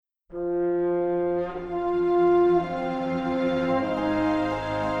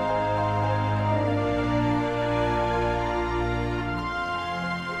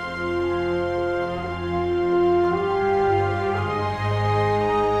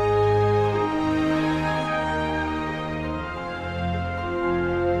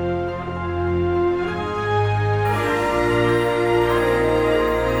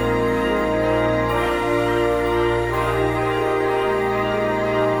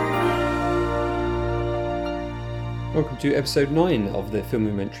Welcome to episode 9 of the Film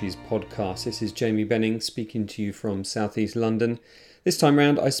Inventories podcast. This is Jamie Benning speaking to you from southeast London. This time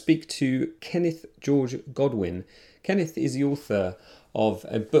round I speak to Kenneth George Godwin. Kenneth is the author of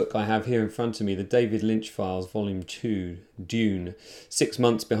a book I have here in front of me, the David Lynch Files, Volume 2, Dune, 6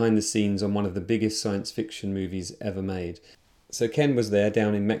 months behind the scenes on one of the biggest science fiction movies ever made. So Ken was there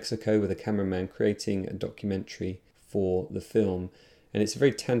down in Mexico with a cameraman creating a documentary for the film, and it's a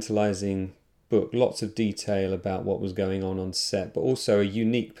very tantalising book, lots of detail about what was going on set, but also a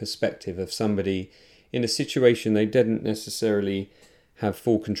unique perspective of somebody in a situation they didn't necessarily have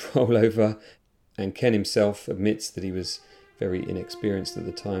full control over, and Ken himself admits that he was very inexperienced at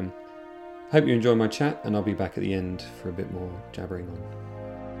the time. Hope you enjoy my chat, and I'll be back at the end for a bit more jabbering on.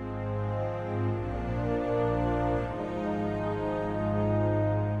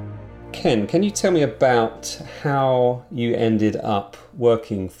 Ken, can you tell me about how you ended up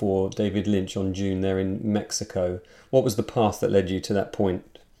working for David Lynch on Dune there in Mexico? What was the path that led you to that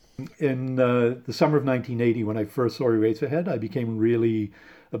point? In the summer of 1980, when I first saw Eraserhead, I became really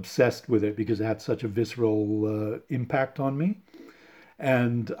obsessed with it because it had such a visceral impact on me.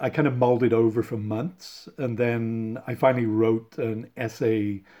 And I kind of mulled it over for months. And then I finally wrote an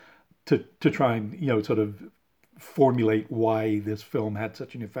essay to try and, sort of formulate why this film had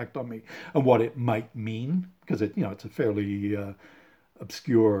such an effect on me and what it might mean, because it's a fairly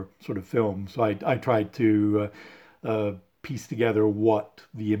obscure sort of film. So I tried to piece together what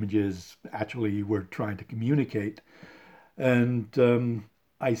the images actually were trying to communicate. And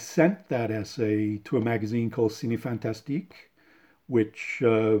I sent that essay to a magazine called Ciné Fantastique, which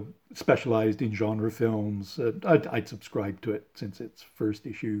specialized in genre films. I'd subscribed to it since its first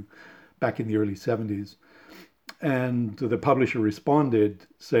issue back in the early 70s. And the publisher responded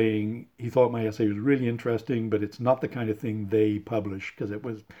saying he thought my essay was really interesting, but it's not the kind of thing they publish, because it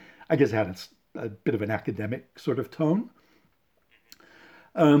was, I guess, had a bit of an academic sort of tone.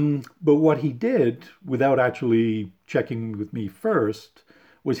 But what he did, without actually checking with me first,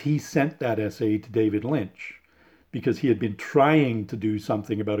 was he sent that essay to David Lynch, because he had been trying to do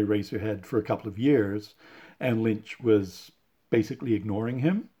something about Eraserhead for a couple of years, and Lynch was basically ignoring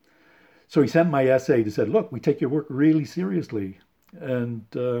him. So he sent my essay to say, look, we take your work really seriously. And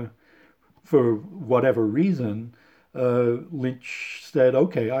for whatever reason, Lynch said,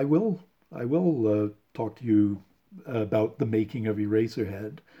 okay, I will talk to you about the making of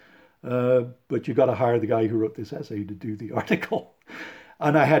Eraserhead. But you got to hire the guy who wrote this essay to do the article.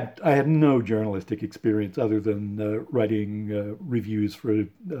 And I had no journalistic experience other than writing reviews for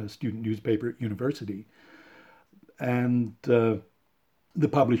a student newspaper at university. And the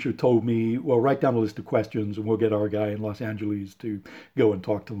publisher told me, well, write down a list of questions and we'll get our guy in Los Angeles to go and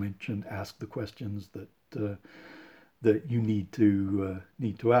talk to Lynch and ask the questions that you need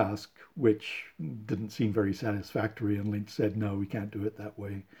to ask, which didn't seem very satisfactory. And Lynch said, no, we can't do it that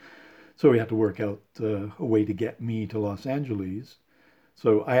way. So we had to work out a way to get me to Los Angeles.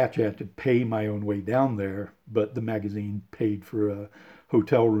 So I actually had to pay my own way down there, but the magazine paid for a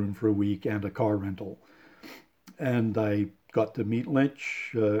hotel room for a week and a car rental. And I got to meet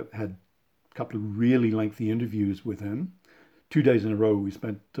Lynch, had a couple of really lengthy interviews with him. 2 days in a row, we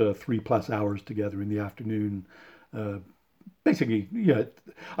spent 3+ hours together in the afternoon. Basically,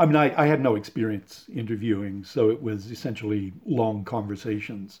 I mean, I had no experience interviewing, so it was essentially long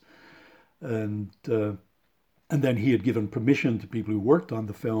conversations. And then he had given permission to people who worked on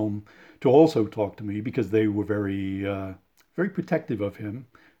the film to also talk to me, because they were very, very protective of him,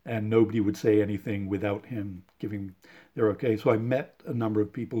 and nobody would say anything without him giving their okay. So I met a number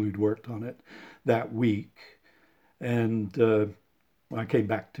of people who'd worked on it that week. And when I came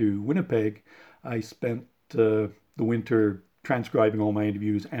back to Winnipeg, I spent the winter transcribing all my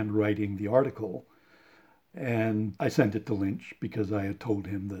interviews and writing the article. And I sent it to Lynch because I had told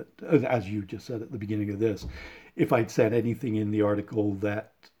him that, as you just said at the beginning of this, if I'd said anything in the article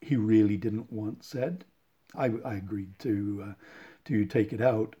that he really didn't want said, I agreed to take it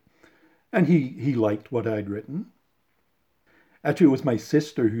out. And he liked what I'd written. Actually, it was my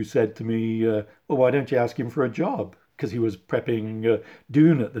sister who said to me, well, why don't you ask him for a job? Because he was prepping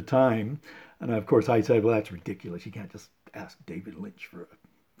Dune at the time. And of course I said, well, that's ridiculous. You can't just ask David Lynch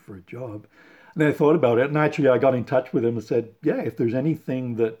for a job. And I thought about it, and actually I got in touch with him and said, yeah, if there's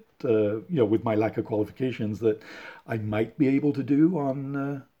anything that, with my lack of qualifications, that I might be able to do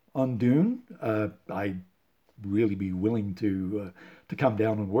on Dune, I'd really be willing to come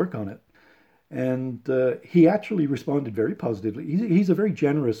down and work on it. And he actually responded very positively. He's a very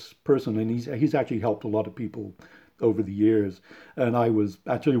generous person, and he's actually helped a lot of people over the years. And I was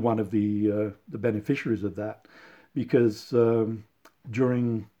actually one of the beneficiaries of that, because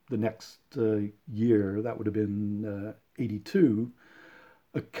during the next year, that would have been 82,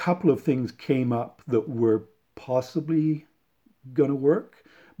 a couple of things came up that were possibly going to work,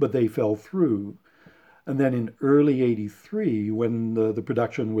 but they fell through. And then in early 83, when the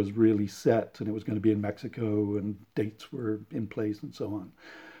production was really set and it was going to be in Mexico and dates were in place and so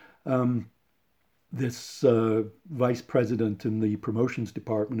on, this vice president in the promotions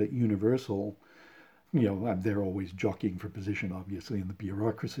department at Universal, they're always jockeying for position, obviously, in the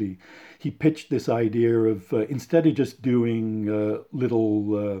bureaucracy. He pitched this idea of instead of just doing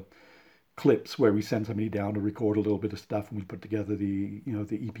little clips where we send somebody down to record a little bit of stuff and we put together the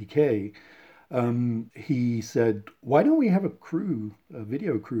EPK, he said, why don't we have a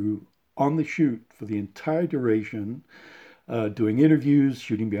video crew on the shoot for the entire duration, doing interviews,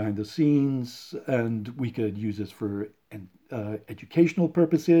 shooting behind the scenes, and we could use this for educational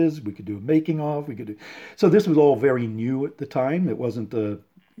purposes. We could do a making of. So this was all very new at the time. It wasn't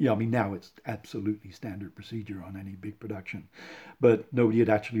now it's absolutely standard procedure on any big production, but nobody had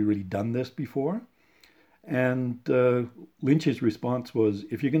actually really done this before. And Lynch's response was,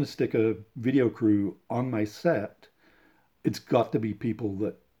 if you're going to stick a video crew on my set, it's got to be people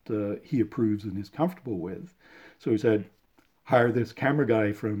that he approves and is comfortable with. So he said, hire this camera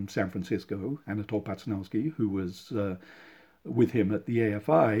guy from San Francisco, Anatol Patsnowski, who was with him at the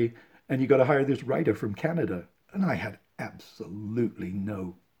AFI, and you got to hire this writer from Canada. And I had absolutely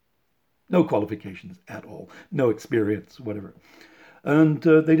no qualifications at all, no experience, whatever. And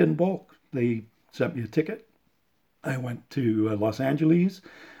they didn't balk. They sent me a ticket. I went to Los Angeles,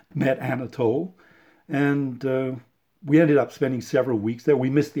 met Anatol, and we ended up spending several weeks there. We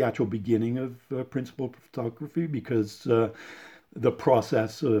missed the actual beginning of principal photography because the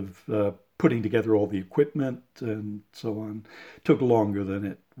process of putting together all the equipment and so on took longer than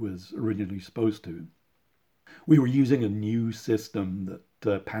it was originally supposed to. We were using a new system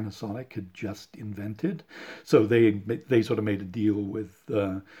that Panasonic had just invented. So they sort of made a deal with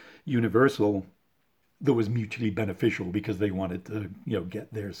Universal that was mutually beneficial because they wanted to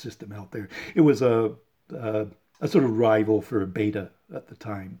get their system out there. It was a sort of rival for Beta at the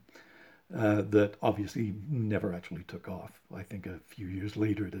time that obviously never actually took off. I think a few years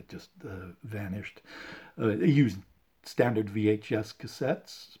later it had just vanished. They used standard VHS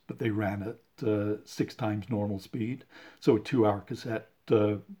cassettes, but they ran at 6 times normal speed. So a 2-hour cassette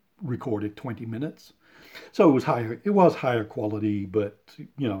recorded 20 minutes. So it was higher quality, but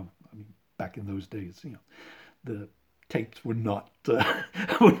back in those days, the tapes were not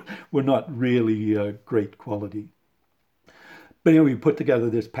really great quality. But anyway, we put together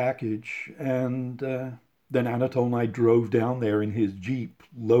this package, and then Anatol and I drove down there in his Jeep,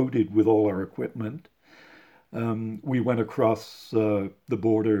 loaded with all our equipment. We went across the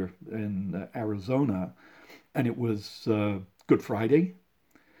border in Arizona, and it was Good Friday.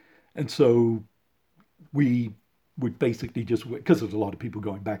 And so we would basically just, because there's a lot of people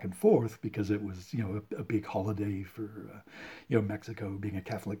going back and forth, because it was, a big holiday for, Mexico being a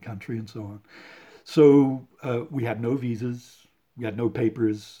Catholic country and so on. So we had no visas, we had no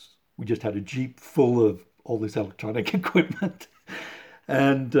papers, we just had a Jeep full of all this electronic equipment.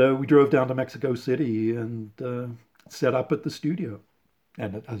 And we drove down to Mexico City and set up at the studio.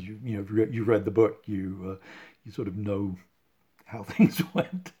 And as you read the book, you sort of know how things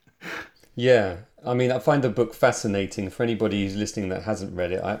went. Yeah, I mean, I find the book fascinating. For anybody who's listening that hasn't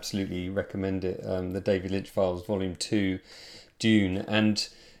read it, I absolutely recommend it. The David Lynch Files, Volume 2, Dune. And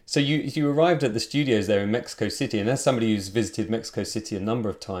so you arrived at the studios there in Mexico City, and as somebody who's visited Mexico City a number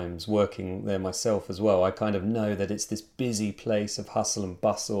of times, working there myself as well, I kind of know that it's this busy place of hustle and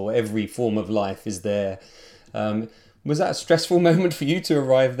bustle. Every form of life is there. Was that a stressful moment for you to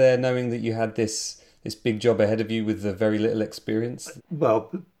arrive there, knowing that you had this big job ahead of you with very little experience?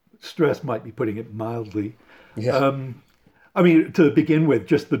 Well, stress might be putting it mildly. Yeah. I mean, to begin with,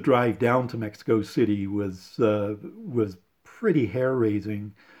 just the drive down to Mexico City was pretty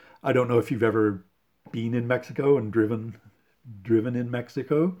hair-raising. I don't know if you've ever been in Mexico and driven in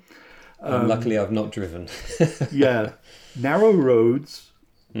Mexico. Luckily, I've not driven. Yeah, narrow roads,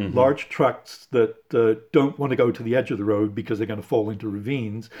 large trucks that don't want to go to the edge of the road because they're going to fall into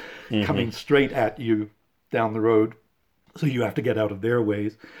ravines, coming straight at you down the road. So you have to get out of their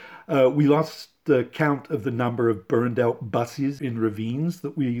ways. We lost the count of the number of burned out buses in ravines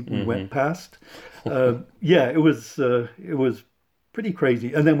that we went past. It was pretty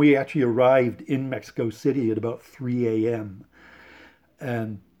crazy. And then we actually arrived in Mexico City at about 3 a.m.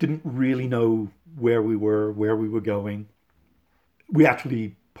 and didn't really know where we were going. We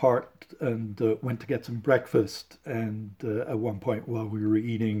actually parked and went to get some breakfast. And at one point while we were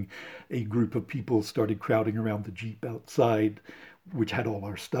eating, a group of people started crowding around the Jeep outside. which had all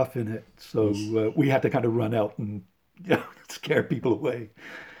our stuff in it. So we had to kind of run out and scare people away.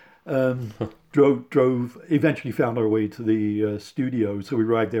 Drove, eventually found our way to the studio. So we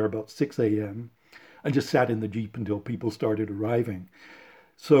arrived there about 6 a.m. and just sat in the Jeep until people started arriving.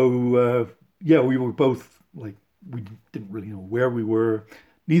 So, we were both like, we didn't really know where we were.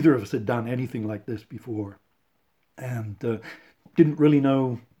 Neither of us had done anything like this before, and didn't really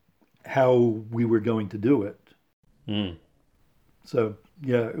know how we were going to do it. So,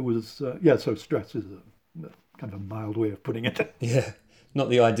 it was, so stress is a kind of a mild way of putting it. Yeah, not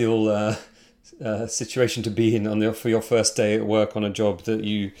the ideal situation to be in for your first day at work on a job that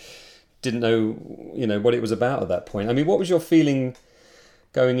you didn't know, what it was about at that point. I mean, what was your feeling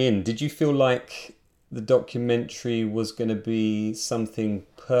going in? Did you feel like the documentary was going to be something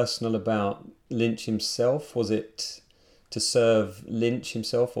personal about Lynch himself? Was it to serve Lynch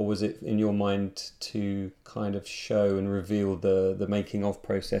himself, or was it in your mind to kind of show and reveal the making of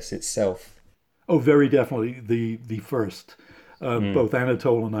process itself? Oh, very definitely the first. Both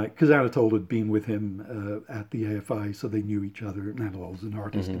Anatole and I, because Anatole had been with him at the AFI, so they knew each other. Anatole was an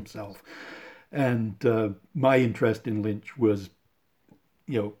artist himself. And my interest in Lynch was,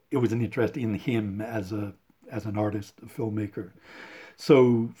 it was an interest in him as an artist, a filmmaker.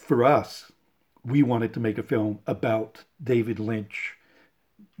 So for us, we wanted to make a film about David Lynch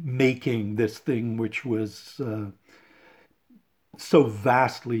making this thing which was so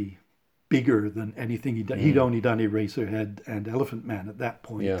vastly bigger than anything he'd done. He'd only done Eraserhead and Elephant Man at that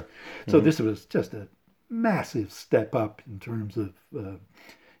point. Yeah. So this was just a massive step up in terms of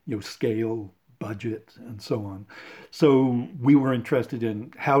scale, budget, and so on. So we were interested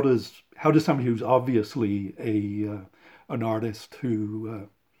in how does somebody who's obviously an artist who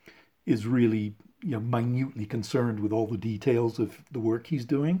is really minutely concerned with all the details of the work he's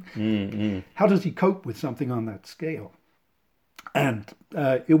doing, how does he cope with something on that scale? And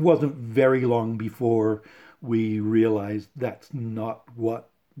it wasn't very long before we realized that's not what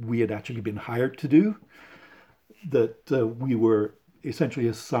we had actually been hired to do, that we were essentially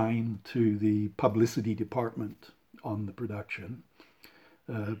assigned to the publicity department on the production.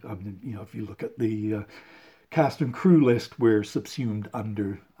 If you look at the cast and crew list, we're subsumed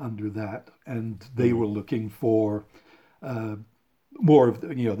under that, and they were looking for more of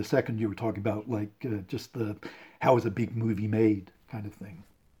the second you were talking about, like just the how is a big movie made kind of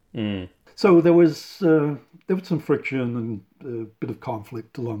thing. So there was some friction and a bit of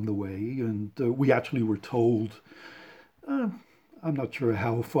conflict along the way, and we actually were told, I'm not sure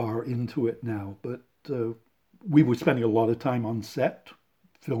how far into it now, but we were spending a lot of time on set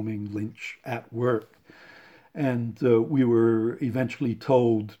filming Lynch at work, and we were eventually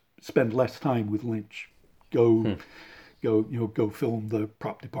told, spend less time with Lynch, go film the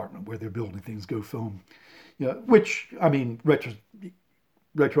prop department where they're building things, go film. Which, I mean,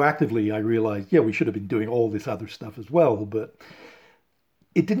 retroactively, I realized, we should have been doing all this other stuff as well, but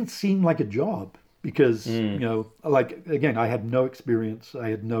it didn't seem like a job because, again, I had no experience, I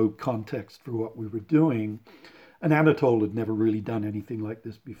had no context for what we were doing, and Anatole had never really done anything like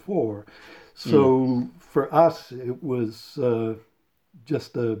this before. So for us, it was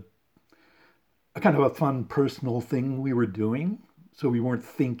just a kind of a fun personal thing we were doing. So we weren't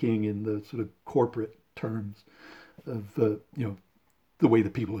thinking in the sort of corporate terms of the way the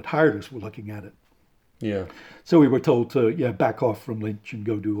people that hired us were looking at it. Yeah. So we were told to back off from Lynch and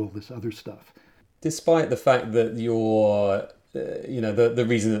go do all this other stuff. Despite the fact that your the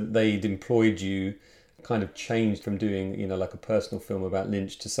reason that they'd employed you kind of changed from doing like a personal film about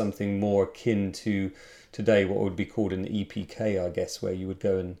Lynch to something more akin to today what would be called an EPK, I guess, where you would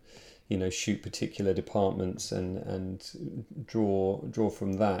go and shoot particular departments and draw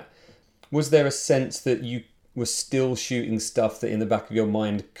from that. Was there a sense that you were still shooting stuff that in the back of your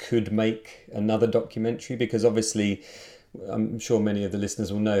mind could make another documentary? Because obviously, I'm sure many of the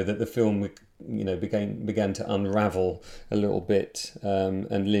listeners will know that the film, began to unravel a little bit,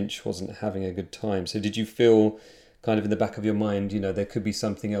 and Lynch wasn't having a good time. So did you feel kind of in the back of your mind, there could be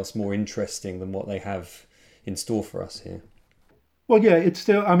something else more interesting than what they have in store for us here? Well, yeah, it's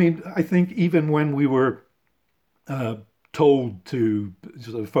still, I think even when we were told to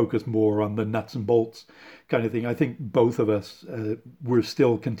sort of focus more on the nuts and bolts kind of thing, I think both of us were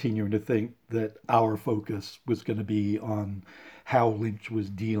still continuing to think that our focus was going to be on how Lynch was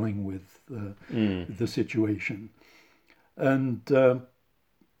dealing with the situation. And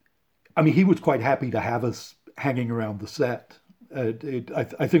he was quite happy to have us hanging around the set.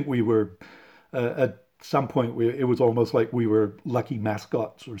 I think we were at some point it was almost like we were lucky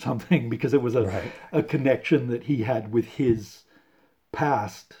mascots or something, because it was a connection that he had with his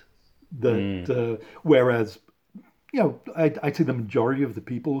past that whereas I'd say the majority of the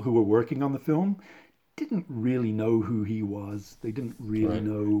people who were working on the film didn't really know who he was. They didn't really Right.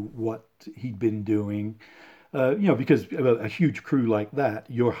 know what he'd been doing. Because a huge crew like that,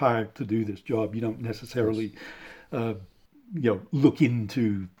 you're hired to do this job. You don't Of course. necessarily, look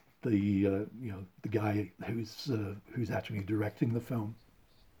into the guy who's actually directing the film.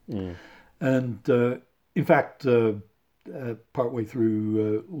 Mm. And in fact, partway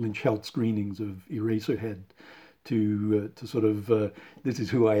through, Lynch held screenings of Eraserhead to sort of this is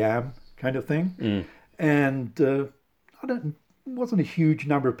who I am kind of thing. Mm. And I don't, wasn't a huge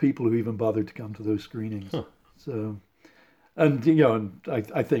number of people who even bothered to come to those screenings. Huh. So, and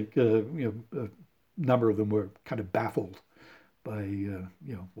I think a number of them were kind of baffled by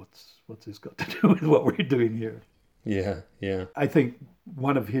what's this got to do with what we're doing here. Yeah, yeah. I think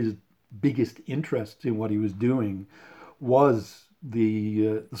one of his biggest interests in what he was doing was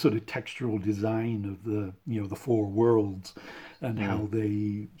the sort of textural design of the four worlds and how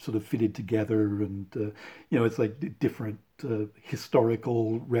they sort of fitted together, and it's like different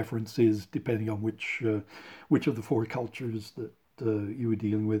historical references depending on which of the four cultures that you were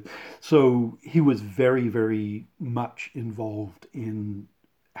dealing with. So he was very, very much involved in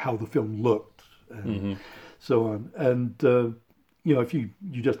how the film looked and so on. And if you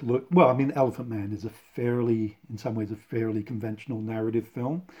just look, well, I mean, Elephant Man is in some ways, a fairly conventional narrative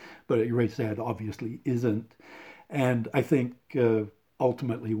film, but Eraserhead obviously isn't. And I think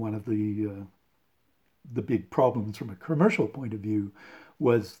ultimately one of the big problems from a commercial point of view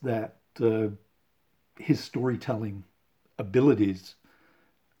was that his storytelling abilities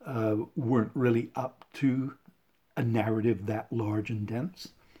weren't really up to a narrative that large and dense.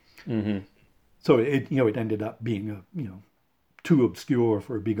 Mm-hmm. So it ended up being too obscure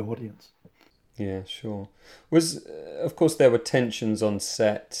for a big audience. Yeah, sure. Of course, there were tensions on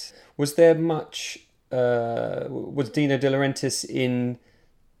set. Was there much? Was Dino De Laurentiis in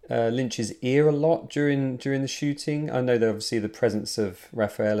Lynch's ear a lot during the shooting? I know that obviously the presence of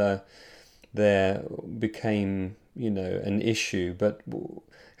Raffaella there became an issue, but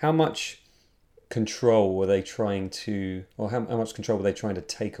how much control were they trying to, or how much control were they trying to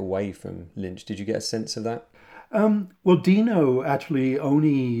take away from Lynch? Did you get a sense of that? Well, Dino actually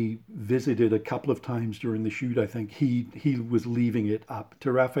only visited a couple of times during the shoot. I think he was leaving it up to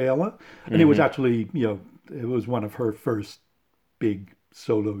Raffaella, and it was actually it was one of her first big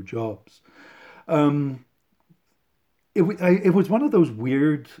solo jobs. It was one of those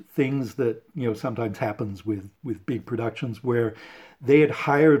weird things that sometimes happens with big productions where they had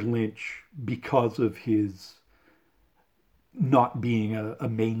hired Lynch because of his not being a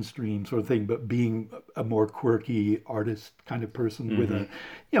mainstream sort of thing, but being a more quirky artist kind of person with a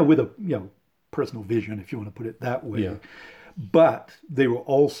personal vision, if you want to put it that way. Yeah. But they were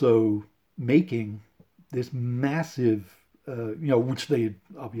also making this massive, which they had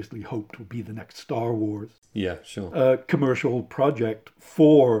obviously hoped would be the next Star Wars. Yeah, sure. Commercial project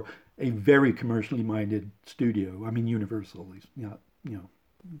for a very commercially minded studio. I mean, Universal is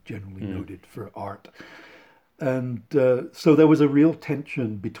generally noted for art. And so there was a real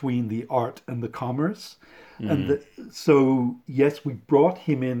tension between the art and the commerce. And so, yes, we brought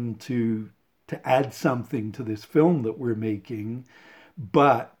him in to add something to this film that we're making,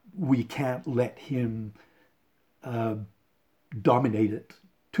 but we can't let him dominate it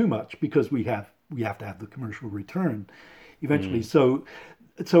too much because we have to have the commercial return eventually. So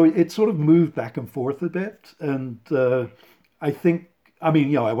it sort of moved back and forth a bit. And I think, I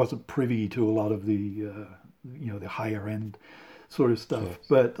mean, I wasn't privy to a lot of the the higher end sort of stuff. Sure.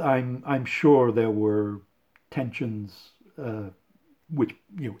 But I'm sure there were tensions which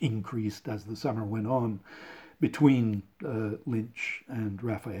increased as the summer went on between Lynch and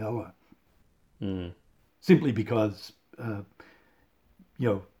Raffaella. Simply because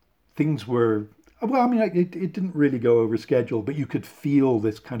things were, well, I mean, it didn't really go over schedule, but you could feel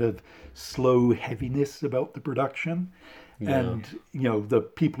this kind of slow heaviness about the production. Yeah. And, the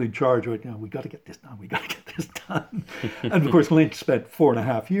people in charge were, we got to get this done. We got to get this done. And of course, Lynch spent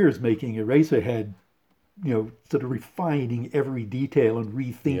 4.5 years making Eraserhead, sort of refining every detail and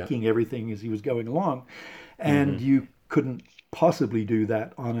rethinking everything as he was going along. And you couldn't possibly do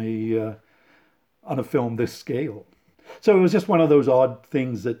that on a film this scale. So it was just one of those odd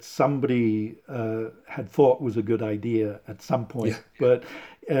things that somebody had thought was a good idea at some point, but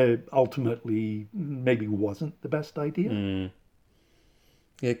ultimately maybe wasn't the best idea.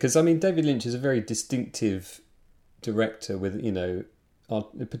 Yeah, because I mean, David Lynch is a very distinctive director with,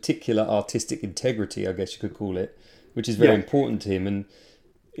 a particular artistic integrity, I guess you could call it, which is very important to him. And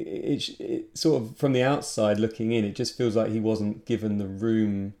it sort of, from the outside looking in, it just feels like he wasn't given the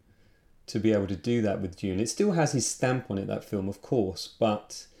room to be able to do that with Dune. It still has his stamp on it, that film, of course,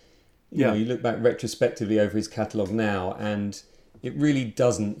 but you know, you look back retrospectively over his catalogue now, and it really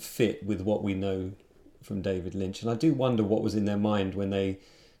doesn't fit with what we know from David Lynch. And I do wonder what was in their mind when they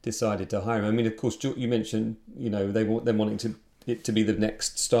decided to hire him. I mean, of course, you mentioned, you know, them wanting it to be the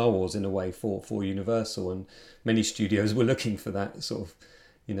next Star Wars in a way for Universal, and many studios were looking for that sort of,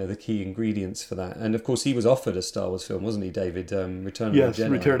 you know, the key ingredients for that. And of course, he was offered a Star Wars film, wasn't he, David? Return of the Jedi. Yes,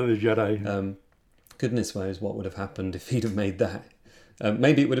 Return of the Jedi. Goodness knows what would have happened if he'd have made that.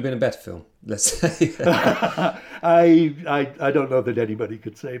 Maybe it would have been a better film, let's say. I don't know that anybody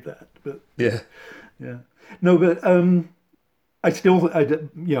could save that, but yeah. No, but I still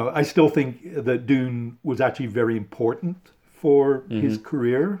think that Dune was actually very important for his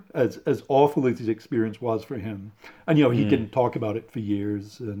career, as awful as his experience was for him. And, you know, he didn't talk about it for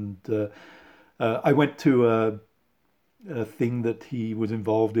years. And I went to a thing that he was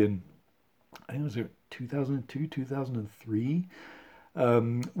involved in, I think it was 2002, 2003,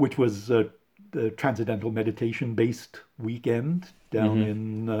 which was a transcendental meditation-based weekend down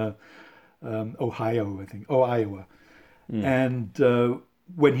in Ohio, I think. Oh, Iowa. And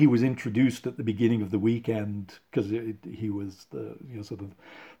when he was introduced at the beginning of the weekend, because he was the, you know, sort of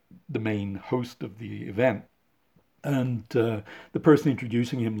the main host of the event, and the person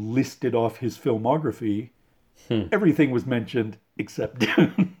introducing him listed off his filmography, everything was mentioned except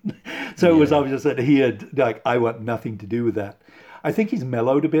Dune. So it was obvious that he had, like, I want nothing to do with that. I think he's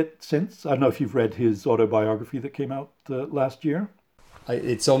mellowed a bit since. I don't know if you've read his autobiography that came out last year.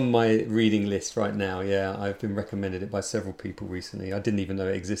 It's on my reading list right now, yeah. I've been recommended it by several people recently. I didn't even know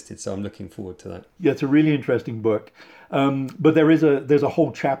it existed, so I'm looking forward to that. Yeah, it's a really interesting book. But there's a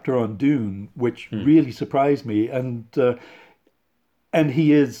whole chapter on Dune, which really surprised me. And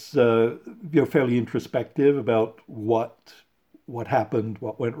he is fairly introspective about what happened,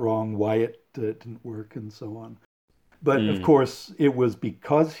 what went wrong, why it didn't work, and so on. But of course, it was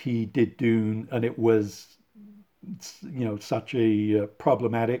because he did Dune, and it was, you know, such a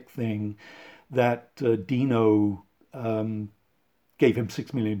problematic thing that Dino gave him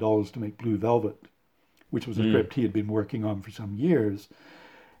 $6 million to make Blue Velvet, which was a script he had been working on for some years.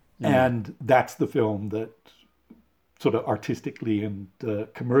 And that's the film that sort of artistically and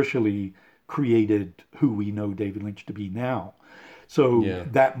commercially created who we know David Lynch to be now. So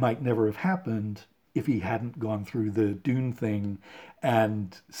that might never have happened if he hadn't gone through the Dune thing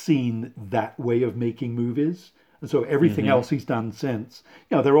and seen that way of making movies. And so everything else he's done since,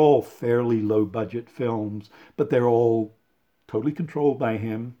 you know, they're all fairly low budget films, but they're all totally controlled by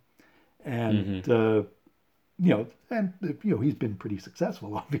him. And, he's been pretty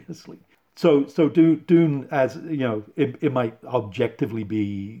successful, obviously. So Dune, as, you know, it might objectively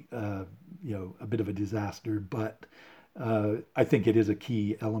be, a bit of a disaster, but I think it is a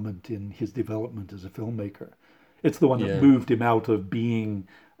key element in his development as a filmmaker. It's the one that moved him out of being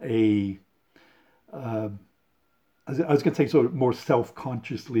I was going to say sort of more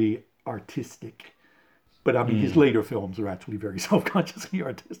self-consciously artistic, but I mean his later films are actually very self-consciously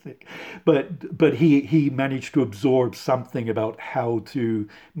artistic. But he managed to absorb something about how to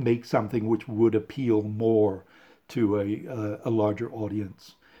make something which would appeal more to a larger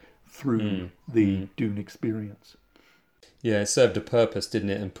audience through the Dune experience. Yeah, it served a purpose, didn't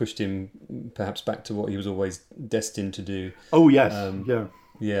it, and pushed him perhaps back to what he was always destined to do. Oh yes,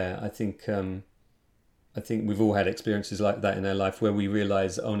 yeah. I think we've all had experiences like that in our life where we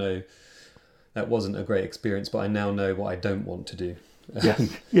realise, oh no, that wasn't a great experience, but I now know what I don't want to do.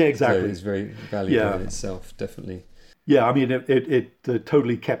 Yes. Yeah, exactly. So it's very valuable in itself, definitely. Yeah, I mean, it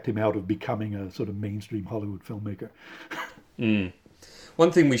totally kept him out of becoming a sort of mainstream Hollywood filmmaker.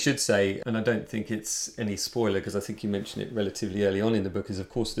 One thing we should say, and I don't think it's any spoiler because I think you mentioned it relatively early on in the book, is of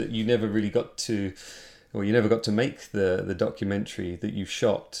course that you never got to make the documentary that you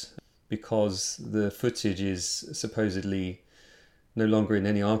shot because the footage is supposedly no longer in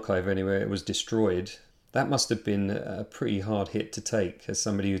any archive anywhere. It was destroyed. That must have been a pretty hard hit to take as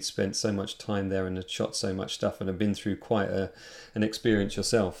somebody who'd spent so much time there and had shot so much stuff and had been through quite an experience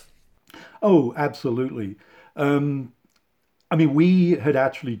yourself. Oh, absolutely. I mean, we had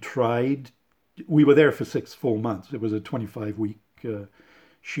actually tried, we were there for 6 full months. It was a 25-week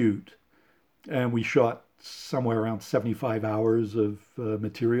shoot. And we shot somewhere around 75 hours of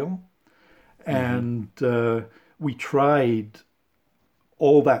material. And we tried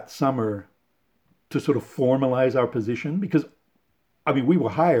all that summer to sort of formalize our position because, I mean, we were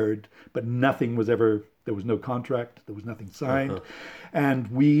hired, but nothing was ever, there was no contract, there was nothing signed. And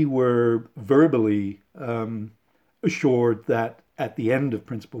we were verbally assured that at the end of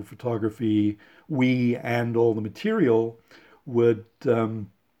principal photography, we and all the material would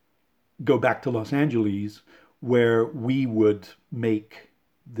go back to Los Angeles, where we would make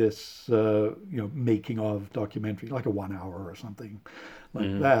this, making of documentary, like a 1 hour or something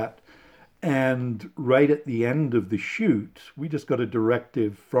like that. And right at the end of the shoot, we just got a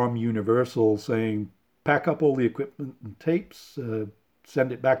directive from Universal saying, pack up all the equipment and tapes,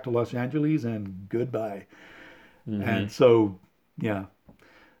 send it back to Los Angeles, and goodbye. And so, yeah.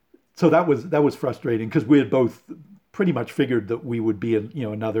 So that was frustrating, because we had both pretty much figured that we would be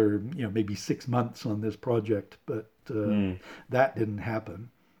another maybe 6 months on this project, but that didn't happen.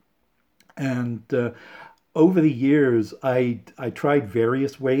 And over the years, I tried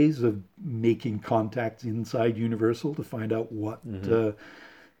various ways of making contacts inside Universal to find out what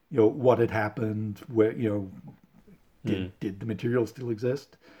what had happened, where did the material still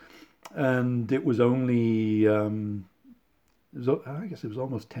exist. And it was only I guess it was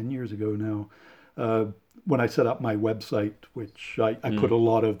almost 10 years ago now, when I set up my website, which I put a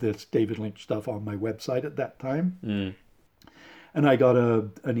lot of this David Lynch stuff on my website at that time. And I got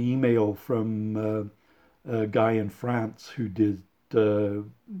an email from a guy in France who did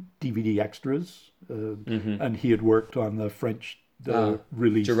DVD extras, and he had worked on the French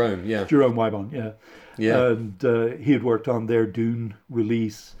release. Jerome Wybon, and he had worked on their Dune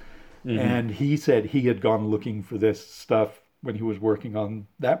release, and he said he had gone looking for this stuff when he was working on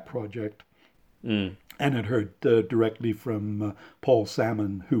that project, and had heard directly from Paul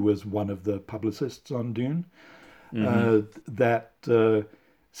Salmon, who was one of the publicists on Dune, that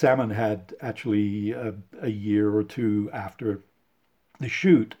Salmon had actually a year or two after the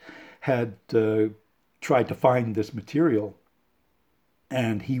shoot had tried to find this material,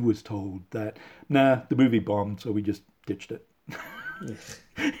 and he was told that, nah, the movie bombed, so we just ditched it.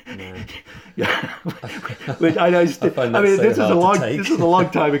 Yeah, which I mean, this is a long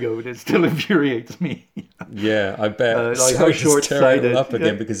time ago, but it still infuriates me. Yeah, I bet. Like how short-sighted. Up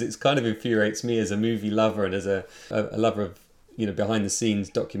again, because it's kind of infuriates me as a movie lover and as a lover of behind the scenes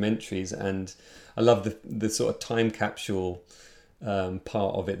documentaries, and I love the sort of time capsule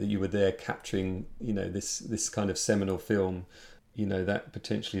part of it, that you were there capturing this kind of seminal film. That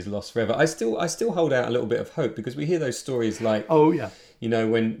potentially is lost forever. I still hold out a little bit of hope, because we hear those stories like,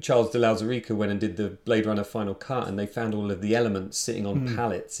 when Charles de Lauzirika went and did the Blade Runner Final Cut, and they found all of the elements sitting on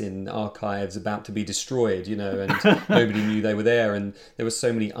pallets in archives about to be destroyed, and nobody knew they were there, and there were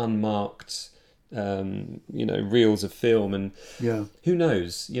so many unmarked reels of film, and who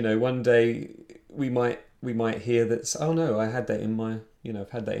knows, one day we might hear that, oh no, I had that in my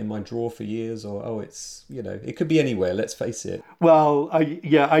I've had that in my drawer for years, or it's it could be anywhere, let's face it. Well,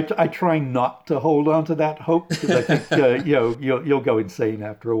 I try not to hold on to that hope, because I think you'll go insane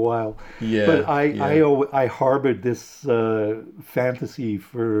after a while. But I harbored this fantasy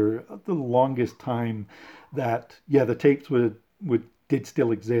for the longest time that the tapes did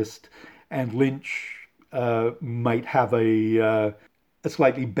still exist, and Lynch might have a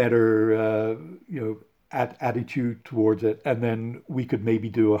slightly better attitude towards it, and then we could maybe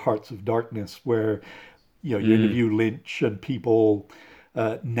do a Hearts of Darkness, where you interview Lynch and people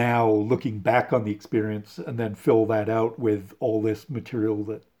now looking back on the experience, and then fill that out with all this material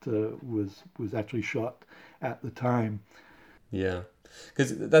that was actually shot at the time. Yeah.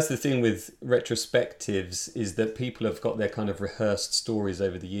 Because that's the thing with retrospectives, is that people have got their kind of rehearsed stories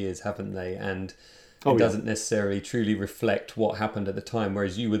over the years, haven't they? And it doesn't necessarily truly reflect what happened at the time,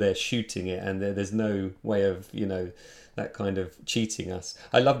 whereas you were there shooting it, and there's no way of, that kind of cheating us.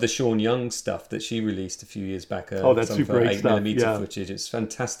 I love the Sean Young stuff that she released a few years back. That's super great stuff. 8mm footage. It's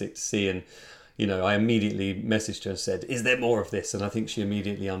fantastic to see, and I immediately messaged her and said, is there more of this? And I think she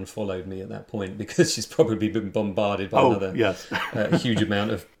immediately unfollowed me at that point, because she's probably been bombarded by a huge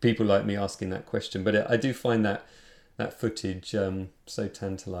amount of people like me asking that question. But I do find that footage so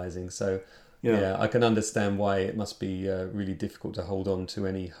tantalising. So yeah, I can understand why it must be really difficult to hold on to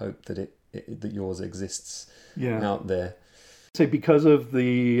any hope that that yours exists out there. So because of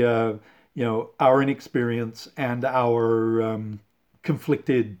the our inexperience and our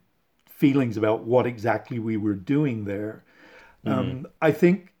conflicted feelings about what exactly we were doing there, I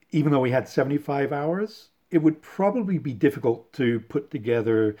think even though we had 75 hours, it would probably be difficult to put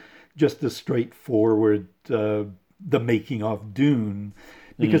together just a straightforward the making of Dune.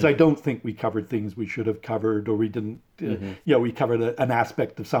 Because I don't think we covered things we should have covered, or we didn't, we covered an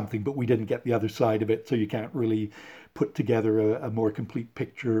aspect of something, but we didn't get the other side of it. So you can't really put together a more complete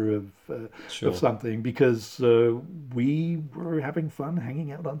picture of something, because we were having fun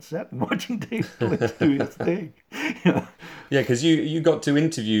hanging out on set and watching David Lynch do his thing. Yeah, because you got to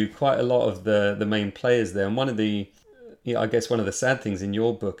interview quite a lot of the main players there. And one of the, I guess one of the sad things in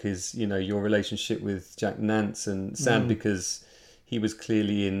your book is, your relationship with Jack Nance, and sad because he was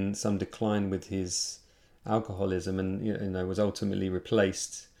clearly in some decline with his alcoholism, and was ultimately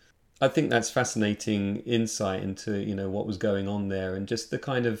replaced. I think that's fascinating insight into what was going on there, and just the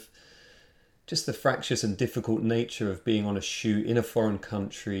fractious and difficult nature of being on a shoot in a foreign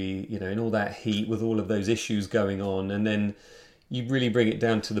country, in all that heat with all of those issues going on, and then you really bring it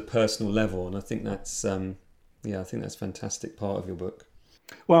down to the personal level. And I think that's I think that's a fantastic part of your book.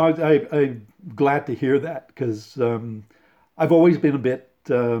 Well, I'm glad to hear that, because I've always been a bit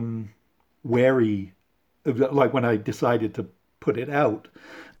wary of, like, when I decided to put it out,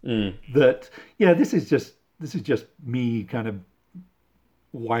 that this is just me kind of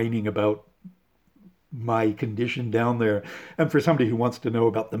whining about my condition down there. And for somebody who wants to know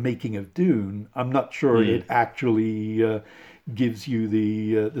about the making of Dune, I'm not sure it actually gives you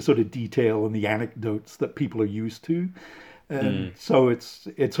the sort of detail and the anecdotes that people are used to. And so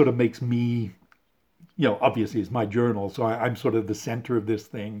it sort of makes me, obviously it's my journal, so I'm sort of the center of this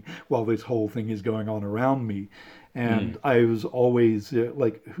thing while this whole thing is going on around me. And I was always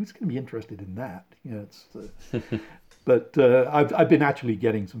like, who's going to be interested in that? But I've been actually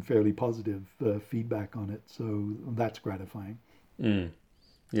getting some fairly positive feedback on it, so that's gratifying.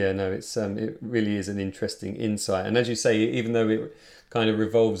 Yeah, no, it really is an interesting insight. And as you say, even though it kind of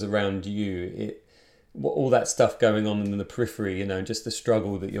revolves around you, all that stuff going on in the periphery, just the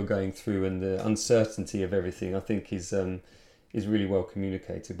struggle that you're going through and the uncertainty of everything, I think is really well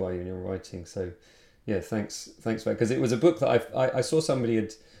communicated by you in your writing. So, yeah, thanks for that, because it was a book that I saw somebody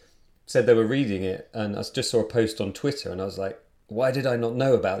had said they were reading it, and I just saw a post on Twitter, and I was like, why did I not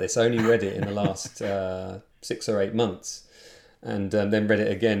know about this? I only read it in the last 6 or 8 months, and then read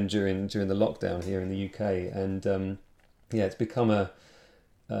it again during the lockdown here in the UK, and it's become a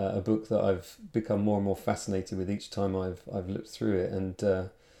book that I've become more and more fascinated with each time I've looked through it, and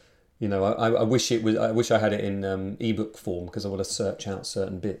I wish I had it in ebook form, because I want to search out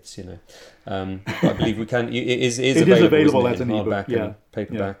certain bits. I believe we can. It is available as an hardback ebook, and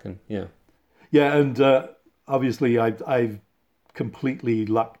paperback, and and obviously I've completely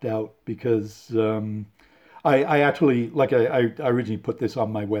lucked out, because I actually, like, I originally put this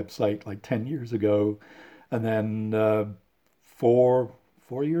on my website like 10 years ago, and then 4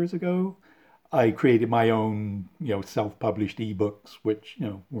 years ago, I created my own, self-published ebooks, which,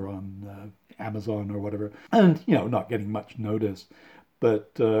 were on Amazon or whatever, and, not getting much notice.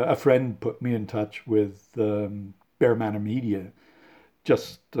 But a friend put me in touch with Bear Manor Media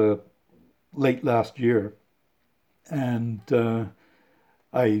just late last year, and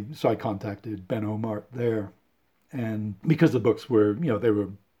I contacted Ben Omart there, and because the books were, they were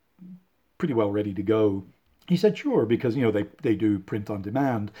pretty well ready to go. He said, sure, because, they do print on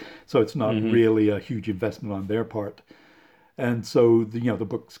demand, so it's not really a huge investment on their part. And so, the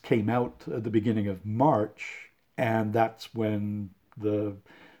books came out at the beginning of March, and that's when the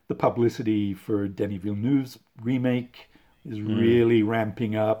publicity for Denis Villeneuve's remake is really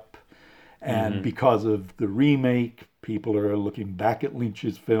ramping up. And because of the remake, people are looking back at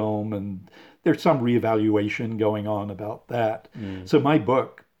Lynch's film, and there's some reevaluation going on about that. So my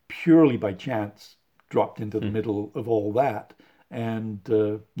book, purely by chance, dropped into the middle of all that, and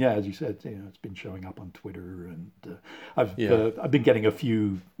as you said, it's been showing up on Twitter, and I've been getting a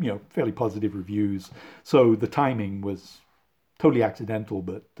few fairly positive reviews. So the timing was totally accidental,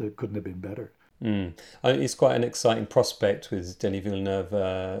 but couldn't have been better. It's quite an exciting prospect with Denis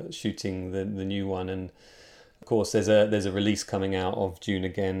Villeneuve shooting the new one, and of course there's a release coming out of Dune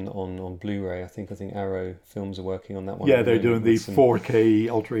again on Blu-ray. I think Arrow Films are working on that one. Yeah, they're doing the 4K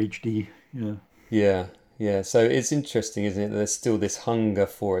Ultra HD. Yeah. So it's interesting, isn't it? There's still this hunger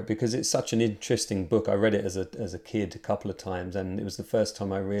for it, because it's such an interesting book. I read it as a kid a couple of times, and it was the first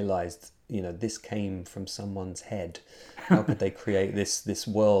time I realised, this came from someone's head. How could they create this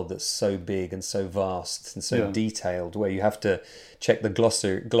world that's so big and so vast and so detailed, where you have to check the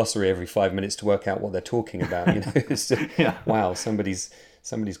glossary every 5 minutes to work out what they're talking about? It's just, wow, somebody's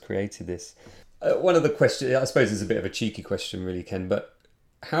created this. One of the questions, I suppose, is a bit of a cheeky question, really, Ken, but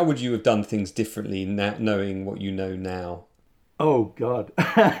how would you have done things differently now, knowing what you know now? Oh, God.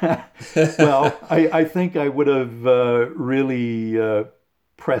 Well, I think I would have really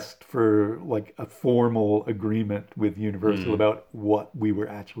pressed for like a formal agreement with Universal about what we were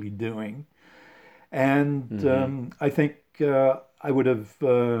actually doing. And I think I would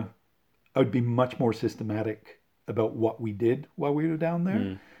be much more systematic about what we did while we were down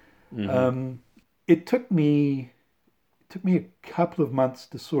there. It took me a couple of months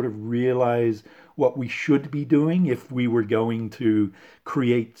to sort of realize what we should be doing if we were going to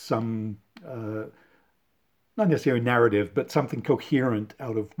create some, not necessarily narrative, but something coherent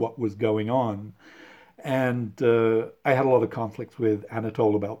out of what was going on. And I had a lot of conflicts with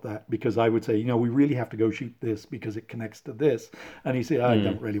Anatole about that because I would say, we really have to go shoot this because it connects to this. And he said, I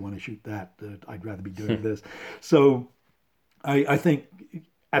don't really want to shoot that. I'd rather be doing this. So I think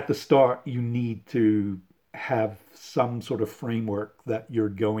at the start, you need to have some sort of framework that you're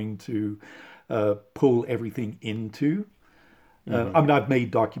going to pull everything into. I've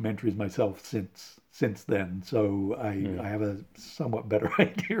made documentaries myself since then, so I have a somewhat better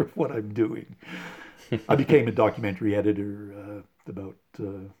idea of what I'm doing. I became a documentary editor about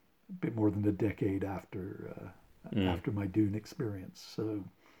a bit more than a decade after my Dune experience. So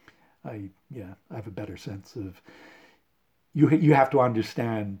I have a better sense of you have to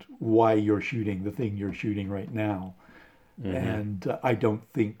understand why you're shooting the thing you're shooting right now. And I don't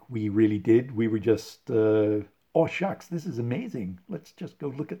think we really did. We were just oh shucks, this is amazing. Let's just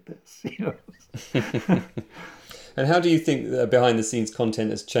go look at this. And how do you think the behind the scenes content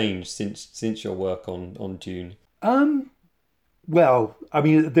has changed since your work on Dune? Well, I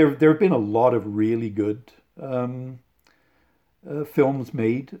mean, there have been a lot of really good films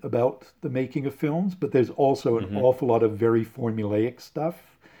made about the making of films, but there's also an awful lot of very formulaic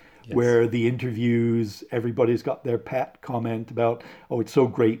stuff. Yes. Where the interviews, everybody's got their pat comment about, oh, it's so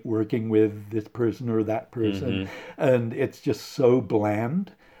great working with this person or that person. And it's just so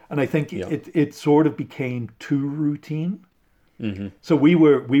bland. And I think it sort of became too routine. So we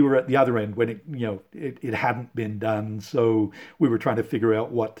were at the other end when it hadn't been done. So we were trying to figure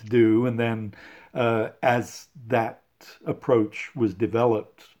out what to do. And then as that approach was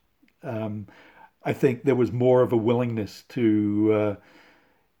developed, I think there was more of a willingness to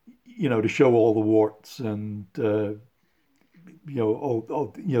to show all the warts and all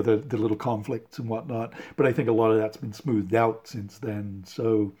the little conflicts and whatnot. But I think a lot of that's been smoothed out since then.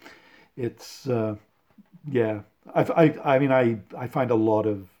 So it's I find a lot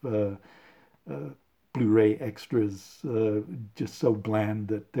of Blu-ray extras just so bland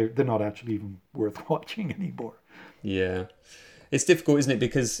that they're not actually even worth watching anymore. Yeah, it's difficult, isn't it?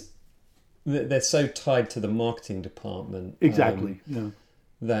 Because they're so tied to the marketing department. Exactly.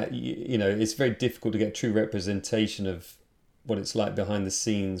 That it's very difficult to get a true representation of what it's like behind the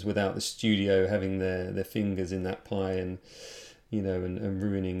scenes without the studio having their fingers in that pie and and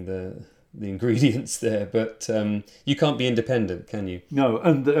ruining the ingredients there. But you can't be independent, can you? No,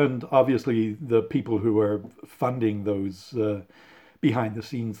 and obviously the people who are funding those behind the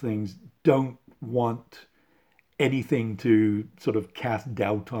scenes things don't want anything to sort of cast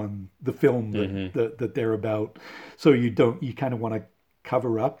doubt on the film that they're about. So you kind of want to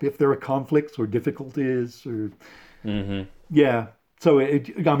cover up if there are conflicts or difficulties or so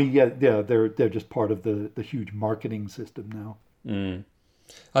they're just part of the huge marketing system now.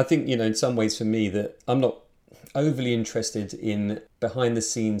 I think in some ways for me that I'm not overly interested in behind the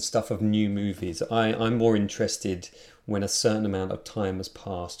scenes stuff of new movies. I'm more interested when a certain amount of time has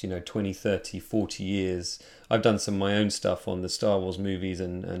passed, 20, 30, 40 years. I've done some of my own stuff on the Star Wars movies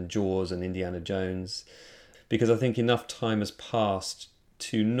and Jaws and Indiana Jones, because I think enough time has passed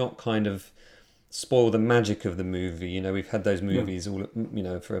to not kind of spoil the magic of the movie. We've had those movies all,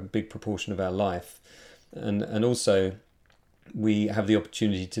 for a big proportion of our life. And also we have the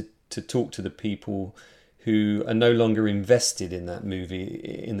opportunity to talk to the people who are no longer invested in that movie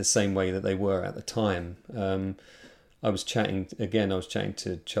in the same way that they were at the time. I was chatting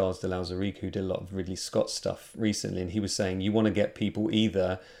to Charles de Lauzarigue, who did a lot of Ridley Scott stuff recently, and he was saying you want to get people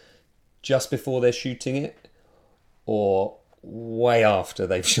either just before they're shooting it or way after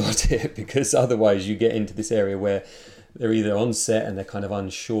they've shot it, because otherwise you get into this area where they're either on set and they're kind of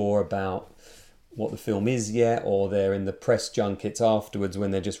unsure about what the film is yet, or they're in the press junkets afterwards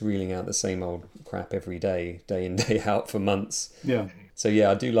when they're just reeling out the same old crap every day in, day out for months. Yeah. So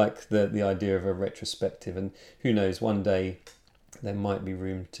I do like the idea of a retrospective, and who knows, one day there might be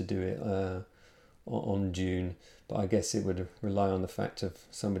room to do it on Dune, but I guess it would rely on the fact of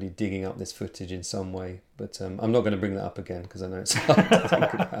somebody digging up this footage in some way. But I'm not going to bring that up again because I know it's hard to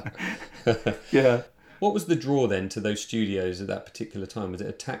think about. Yeah. What was the draw then to those studios at that particular time? Was it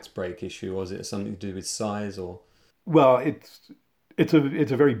a tax break issue, or was it something to do with size? Or well, it's a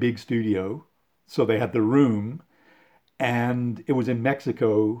very big studio, so they had the room, and it was in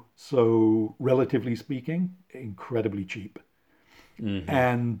Mexico, so relatively speaking, incredibly cheap.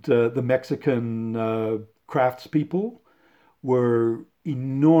 And the Mexican craftspeople were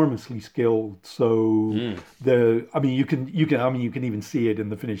enormously skilled. So you can even see it in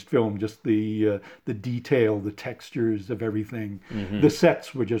the finished film, just the detail, the textures of everything. The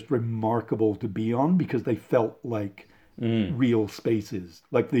sets were just remarkable to be on because they felt like real spaces.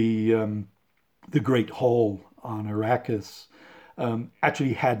 Like the Great Hall on Arrakis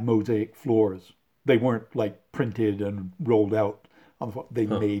actually had mosaic floors. They weren't like printed and rolled out on the floor. They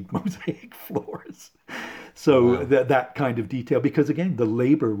Huh. made mosaic floors. So Wow. that kind of detail, because again, the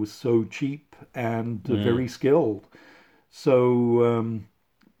labor was so cheap and Mm. very skilled. So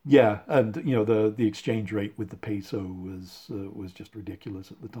yeah, and the exchange rate with the peso was just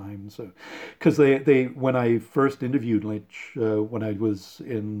ridiculous at the time. So because they when I first interviewed Lynch when I was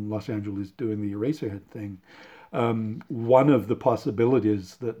in Los Angeles doing the Eraserhead thing, one of the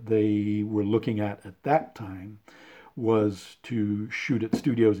possibilities that they were looking at that time was to shoot at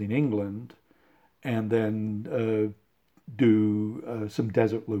studios in England and then do some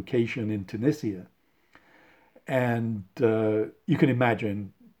desert location in Tunisia. And you can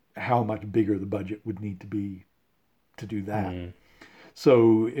imagine how much bigger the budget would need to be to do that. Mm.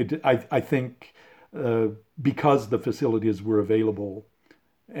 So I think uh, because the facilities were available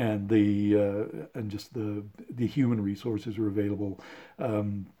and just the human resources were available,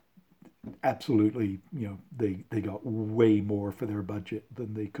 um, absolutely, they got way more for their budget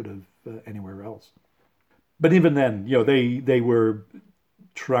than they could have anywhere else. But even then, they were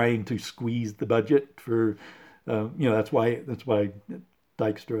trying to squeeze the budget for, that's why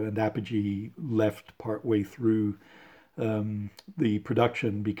Dykstra and Apogee left partway through the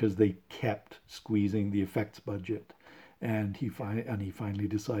production because they kept squeezing the effects budget, and he finally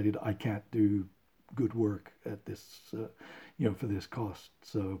decided I can't do good work at this, for this cost.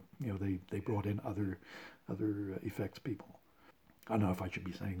 So they brought in other effects people. I don't know if I should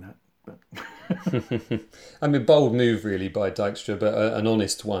be saying that, but I mean, bold move really by Dykstra, but an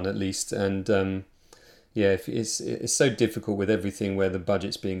honest one at least. And yeah, if it's so difficult with everything where the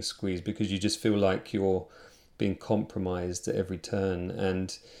budget's being squeezed because you just feel like you're being compromised at every turn,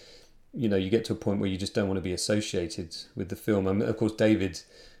 and you get to a point where you just don't want to be associated with the film. I mean, of course, David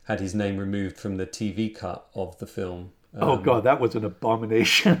had his name removed from the TV cut of the film. oh god, that was an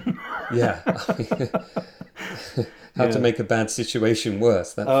abomination. Yeah, how to Yeah. make a bad situation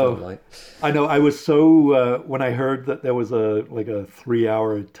worse? That felt Oh, like. I know. I was so when I heard that there was a 3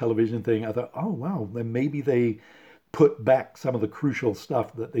 hour television thing, I thought, oh wow, then maybe they put back some of the crucial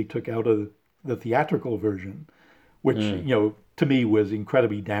stuff that they took out of the theatrical version, which Mm, to me was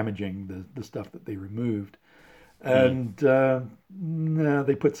incredibly damaging. The stuff that they removed, mm. and no,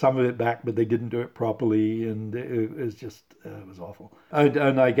 they put some of it back, but they didn't do it properly, and it was just it was awful.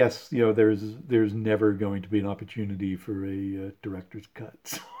 And I guess there's never going to be an opportunity for a director's cut.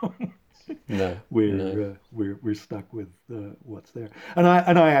 So No, no, we're stuck with what's there. And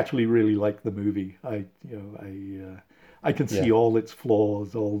I actually really like the movie. I can yeah. see all its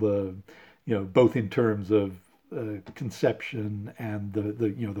flaws, all the both in terms of conception and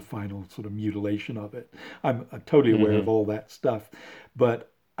the final sort of mutilation of it. I'm totally aware Hmm. of all that stuff,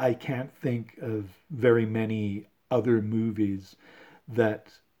 but I can't think of very many other movies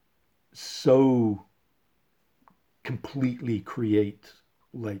that so completely create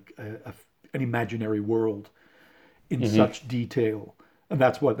like an imaginary world in Hmm. such detail. And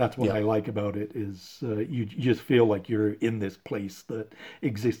that's what Yeah. I like about it is you just feel like you're in this place that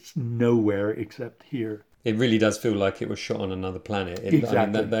exists nowhere except here. It really does feel like it was shot on another planet. I mean,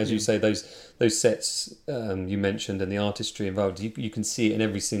 Exactly. as you Yeah. say, those sets you mentioned and the artistry involved, you can see it in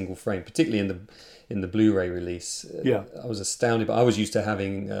every single frame, particularly in the Blu-ray release. Yeah. I was astounded, but I was used to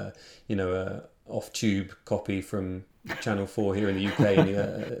having a off-tube copy from Channel 4 here in the UK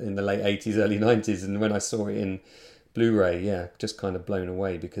in the late 80s, early 90s, and when I saw it in Blu-ray, yeah, just kind of blown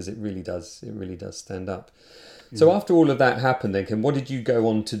away because it really does stand up. So Yeah. after all of that happened, then, Ken, what did you go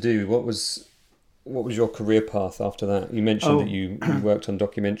on to do? What was your career path after that? You mentioned that Oh, you worked on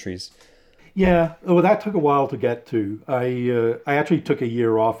documentaries. yeah. Well, that took a while to get to. I actually took a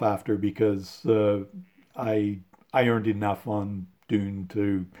year off after because I I earned enough on Dune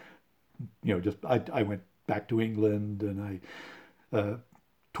to just I went back to England and I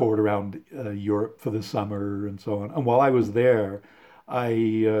toured around Europe for the summer and so on. And while I was there,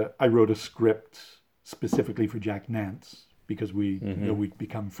 I wrote a script specifically for Jack Nance because Hmm. we'd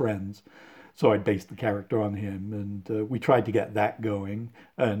become friends. So I based the character on him, and we tried to get that going.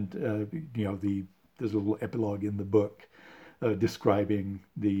 And there's a little epilogue in the book describing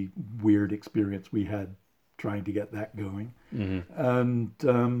the weird experience we had trying to get that going. Hmm. And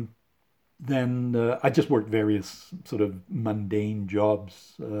then I just worked various sort of mundane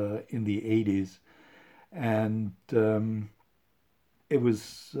jobs in the 80s. And it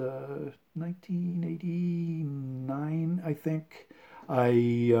was 1989, I think.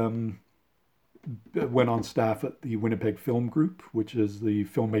 I went on staff at the Winnipeg Film Group, which is the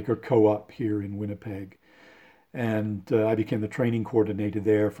filmmaker co-op here in Winnipeg. And I became the training coordinator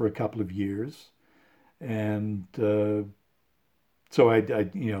there for a couple of years. And So I a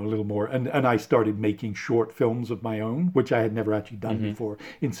little more, and I started making short films of my own, which I had never actually done before,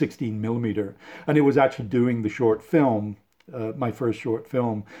 in 16 millimeter. And it was actually doing the short film, my first short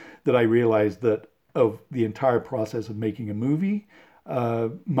film, that I realized that of the entire process of making a movie,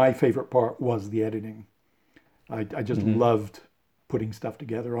 my favorite part was the editing. I just loved putting stuff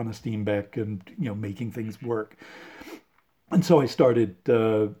together on a Steambeck and making things work. And so I started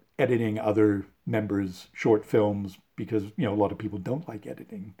editing other members' short films because a lot of people don't like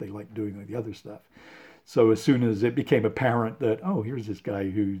editing; they like doing the other stuff. So as soon as it became apparent that here's this guy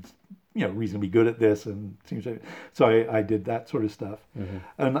who's reasonably good at this, and seems like, so I did that sort of stuff.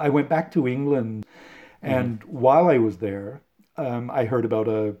 And I went back to England, and while I was there, I heard about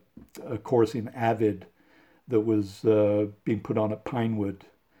a course in Avid that was being put on at Pinewood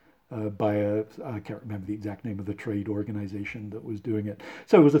by I can't remember the exact name of the trade organization that was doing it.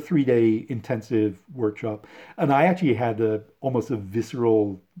 So it was a 3-day intensive workshop. And I actually had almost a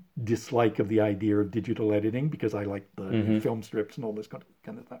visceral dislike of the idea of digital editing because I liked the film strips and all this kind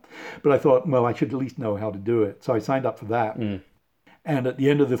of stuff. But I thought, well, I should at least know how to do it. So I signed up for that. And at the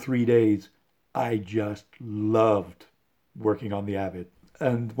end of the 3 days, I just loved working on the Avid.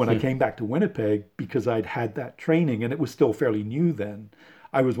 And when I came back to Winnipeg, because I'd had that training, and it was still fairly new then,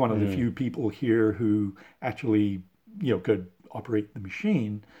 I was one of the few people here who actually, could operate the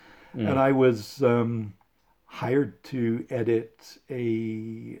machine. And I was hired to edit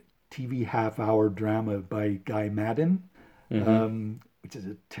a TV half-hour drama by Guy Maddin, which is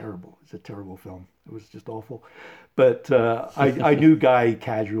a terrible film. It was just awful. But I knew Guy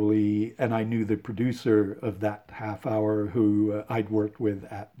casually, and I knew the producer of that half hour who I'd worked with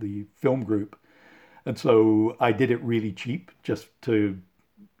at the film group. And so I did it really cheap just to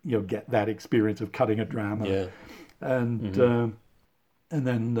get that experience of cutting a drama. Yeah. And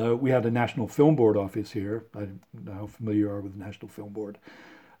then we had a National Film Board office here. I don't know how familiar you are with the National Film Board.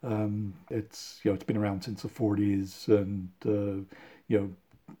 It's it's been around since the 40s, and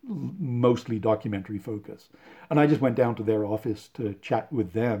mostly documentary focus. And I just went down to their office to chat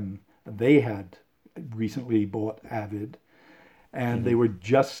with them. And they had recently bought Avid, and they were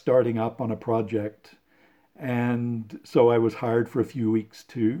just starting up on a project. And so I was hired for a few weeks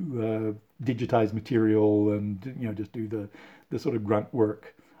to digitize material and just do the sort of grunt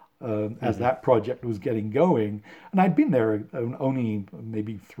work as that project was getting going. And I'd been there only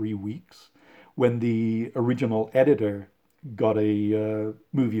maybe 3 weeks when the original editor got a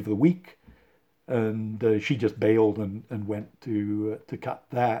movie of the week, and she just bailed and went to cut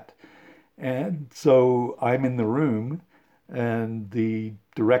that. And so I'm in the room, and the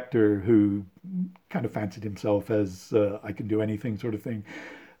director, who kind of fancied himself as I can do anything sort of thing,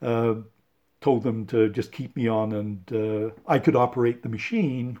 told them to just keep me on, and I could operate the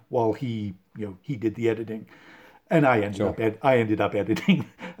machine while he did the editing. And I ended up editing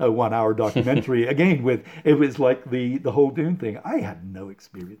a 1-hour documentary again. It was like the whole Dune thing. I had no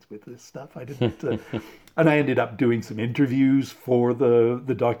experience with this stuff. I didn't, and I ended up doing some interviews for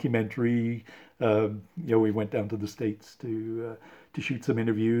the documentary. We went down to the States to shoot some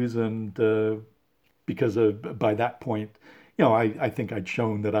interviews, and because by that point, I think I'd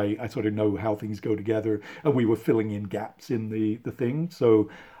shown that I sort of know how things go together, and we were filling in gaps in the thing. So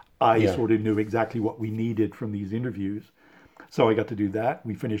I sort of knew exactly what we needed from these interviews. So I got to do that.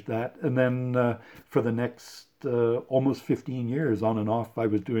 We finished that. And then for the next almost 15 years, on and off, I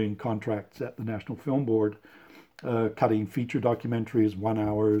was doing contracts at the National Film Board, cutting feature documentaries, 1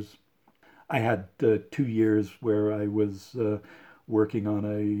 hours. I had 2 years where I was working on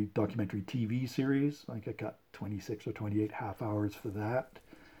a documentary TV series. Like I got 26 or 28 half hours for that.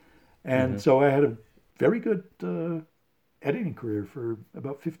 And so I had a very good editing career for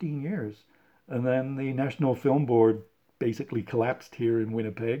about 15 years. And then the National Film Board basically collapsed here in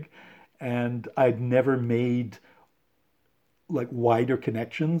Winnipeg, and I'd never made like wider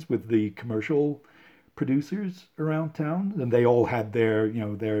connections with the commercial producers around town, and they all had their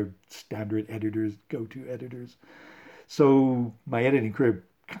their standard editors, go-to editors. So my editing career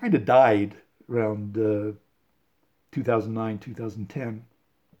kind of died around 2009, 2010.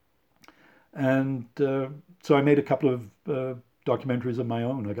 And so I made a couple of documentaries of my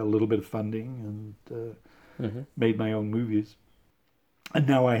own. I got a little bit of funding and made my own movies. And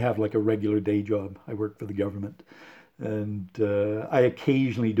now I have like a regular day job. I work for the government. And I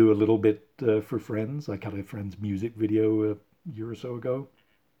occasionally do a little bit for friends. I cut a friend's music video a year or so ago.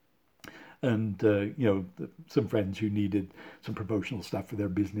 And, some friends who needed some promotional stuff for their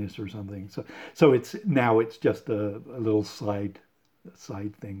business or something. So it's just a little side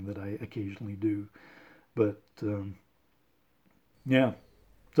thing that I occasionally do. But yeah,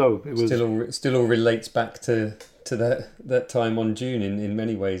 So it was still all relates back to that time on Dune in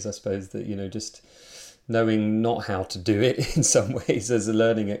many ways, I suppose, that, you know, just knowing not how to do it in some ways as a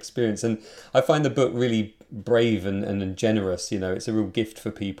learning experience. And I find the book really brave and generous. You know, it's a real gift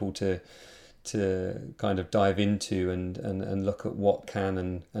for people to kind of dive into and look at what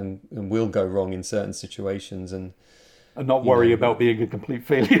can and will go wrong in certain situations and not worry about being a complete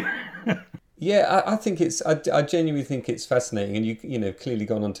failure. Yeah, I think I genuinely think it's fascinating, and you know clearly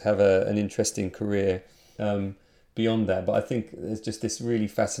gone on to have an interesting career beyond that. But I think there's just this really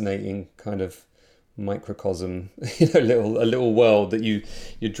fascinating kind of microcosm, you know, a little world that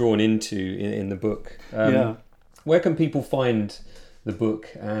you're drawn into in the book. Where can people find the book,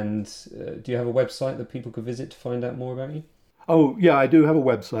 and do you have a website that people could visit to find out more about you? Oh yeah, I do have a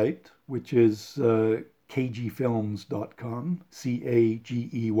website, which is kgfilms.com,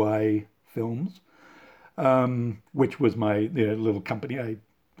 CAGEY Films, which was my little company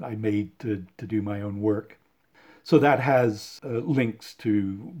I made to do my own work. So that has links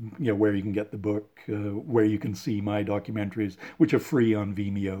to where you can get the book, where you can see my documentaries, which are free on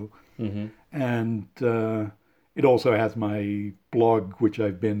Vimeo, and it also has my blog, which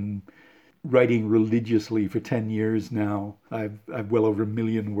I've been writing religiously for 10 years now. I've well over 1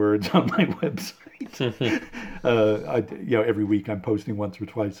 million words on my website. Every week I'm posting once or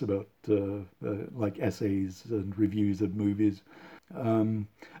twice about like essays and reviews of movies.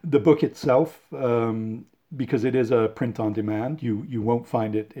 The book itself, because it is a print on demand, you won't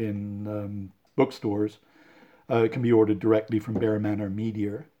find it in bookstores. It can be ordered directly from Bear Manor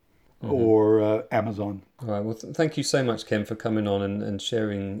Media or Amazon. All right. Well, thank you so much, Ken, for coming on and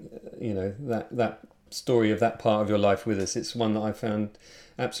sharing, that story of that part of your life with us. It's one that I found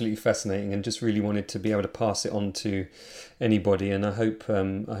absolutely fascinating, and just really wanted to be able to pass it on to anybody. And I hope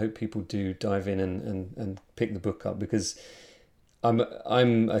people do dive in and pick the book up, because I'm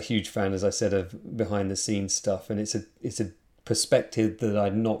a huge fan, as I said, of behind the scenes stuff, and it's a perspective that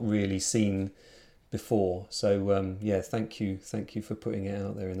I'd not really seen before. So thank you for putting it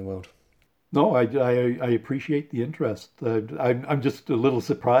out there in the world. No, I appreciate the interest. I'm just a little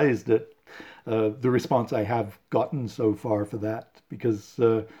surprised at the response I have gotten so far for that, because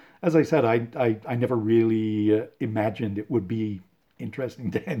as I said, I never really imagined it would be interesting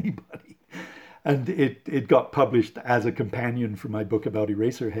to anybody, and it got published as a companion for my book about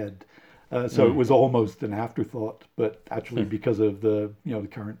Eraserhead, so it was almost an afterthought. But actually, because of the the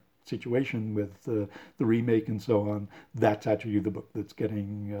current situation with the remake and so on, that's actually the book that's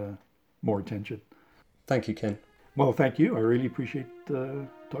getting more attention. Thank you, Ken. Well, thank you. I really appreciate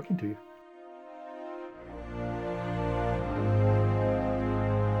talking to you.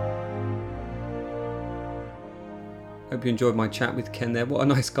 Hope you enjoyed my chat with Ken there. What a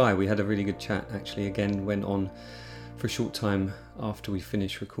nice guy. We had a really good chat, actually. Again, went on for a short time after we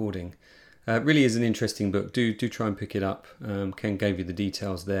finished recording. Really is an interesting book. Do try and pick it up. Ken gave you the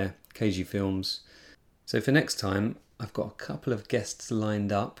details there. KG Films. So for next time, I've got a couple of guests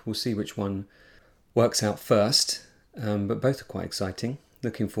lined up. We'll see which one works out first. But both are quite exciting.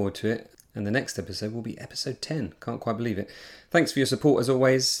 Looking forward to it. And the next episode will be episode 10. Can't quite believe it. Thanks for your support as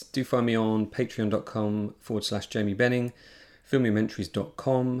always. Do find me on patreon.com/Jamie Benning,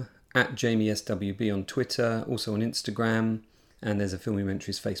 filmumentaries.com, @JamieSWB on Twitter, also on Instagram. And there's a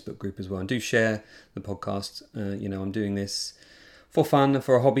Filmumentaries Facebook group as well. And do share the podcast. I'm doing this for fun and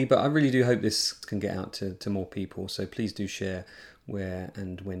for a hobby, but I really do hope this can get out to more people. So please do share where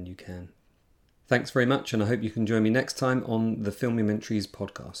and when you can. Thanks very much, and I hope you can join me next time on the Filmumentaries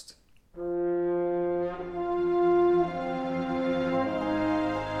podcast.